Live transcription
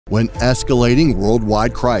When escalating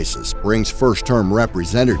worldwide crisis brings first-term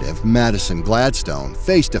Representative Madison Gladstone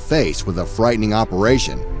face-to-face with a frightening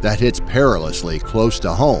operation that hits perilously close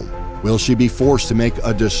to home, will she be forced to make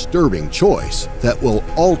a disturbing choice that will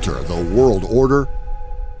alter the world order?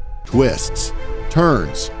 Twists,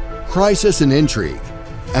 turns, crisis and intrigue.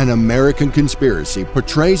 An American Conspiracy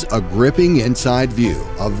portrays a gripping inside view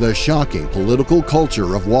of the shocking political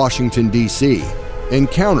culture of Washington, D.C.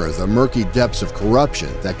 Encounter the murky depths of corruption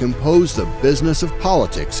that compose the business of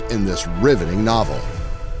politics in this riveting novel.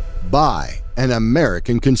 Buy An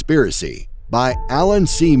American Conspiracy by Alan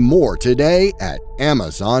C. Moore today at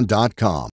Amazon.com.